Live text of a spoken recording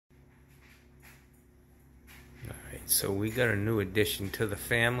So we got a new addition to the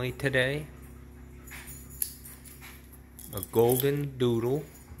family today. A golden doodle.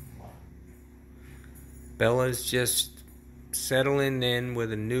 Bella's just settling in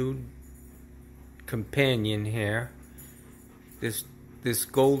with a new companion here. This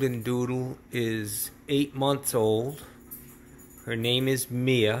golden doodle is 8 months old. Her name is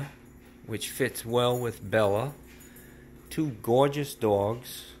Mia, which fits well with Bella. Two gorgeous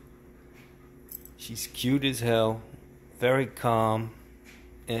dogs. She's cute as hell, very calm,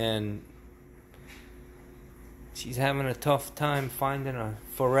 and she's having a tough time finding a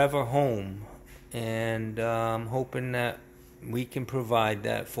forever home. And I'm hoping that we can provide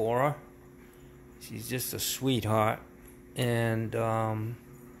that for her. She's just a sweetheart and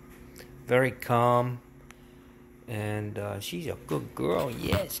very calm, and she's a good girl.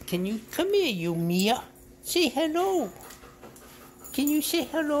 Yes, can you come here, you Mia? Say hello. Can you say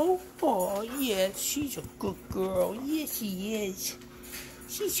hello? Oh, yes, she's a good girl. Yes, she is.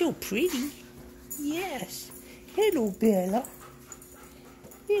 She's so pretty. Yes. Hello, Bella.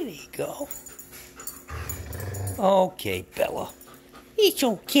 There you go. Okay, Bella. It's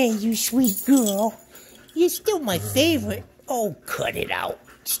okay, you sweet girl. You're still my favorite. Oh, cut it out.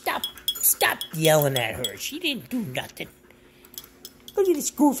 Stop yelling at her. She didn't do nothing. Look at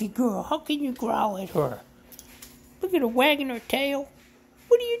this goofy girl. How can you growl at her? Look at her wagging her tail.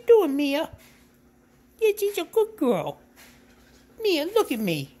 What are you doing, Mia? Yeah, she's a good girl. Mia, look at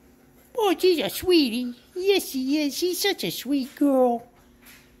me. Oh, she's a sweetie. Yes, she is. She's such a sweet girl.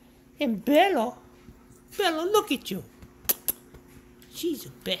 And Bella, look at you. She's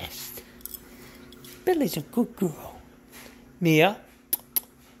the best. Bella's a good girl. Mia,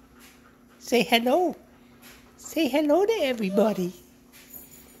 say hello. Say hello to everybody.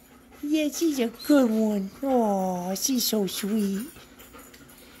 Yeah, she's a good one. Oh, she's so sweet.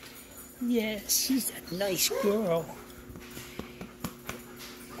 Yeah, she's a nice girl.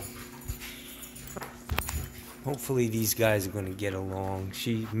 Hopefully these guys are going to get along.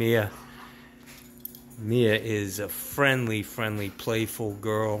 Mia is a friendly, playful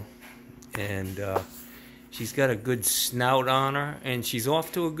girl. And she's got a good snout on her. And she's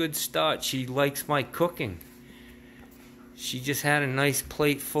off to a good start. She likes my cooking. She just had a nice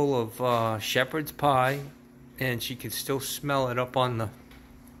plate full of shepherd's pie, and she could still smell it up on the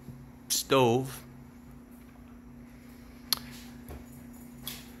stove.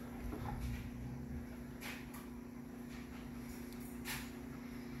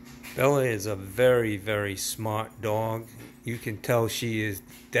 Bella is a very smart dog. You can tell she is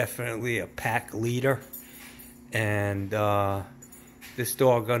definitely a pack leader, and this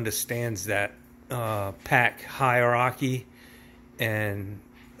dog understands that pack hierarchy. And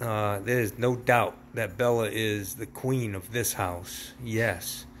there's no doubt that Bella is the queen of this house.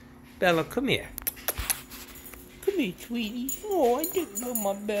 Yes. Bella, come here. Come here, sweetie. Oh, I didn't love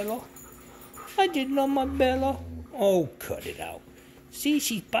my Bella. I didn't love my Bella. Oh, cut it out. See,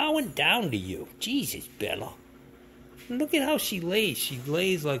 she's bowing down to you. Jesus, Bella. Look at how she lays. She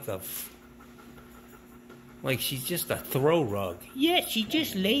lays like she's just a throw rug. Yeah, she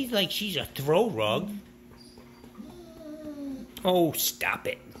just lays like she's a throw rug. Oh, stop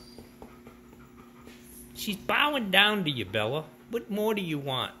it. She's bowing down to you, Bella. What more do you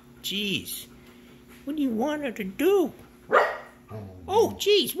want? Jeez. What do you want her to do? Oh,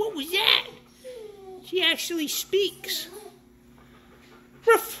 jeez, what was that? She actually speaks.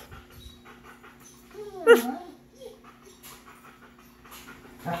 Ruff. Ruff.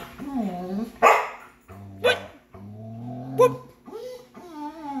 What? What?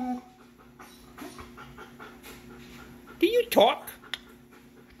 Do you talk?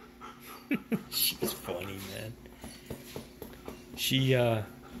 She's funny, man. She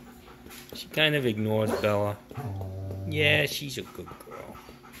kind of ignores Bella. Yeah, she's a good girl.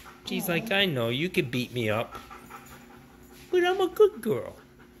 She's like, I know, you could beat me up, but I'm a good girl.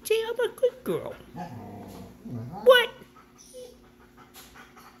 See, I'm a good girl. What?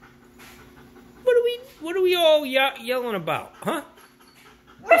 What are we all yelling about, huh?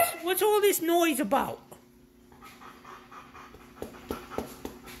 What's all this noise about?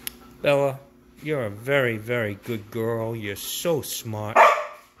 Bella, you're a very good girl. You're so smart.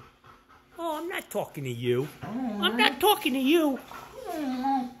 Oh, I'm not talking to you. I'm not talking to you.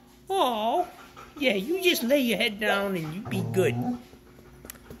 Oh, yeah, you just lay your head down and you be good.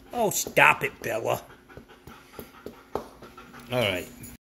 Oh, stop it, Bella. All right.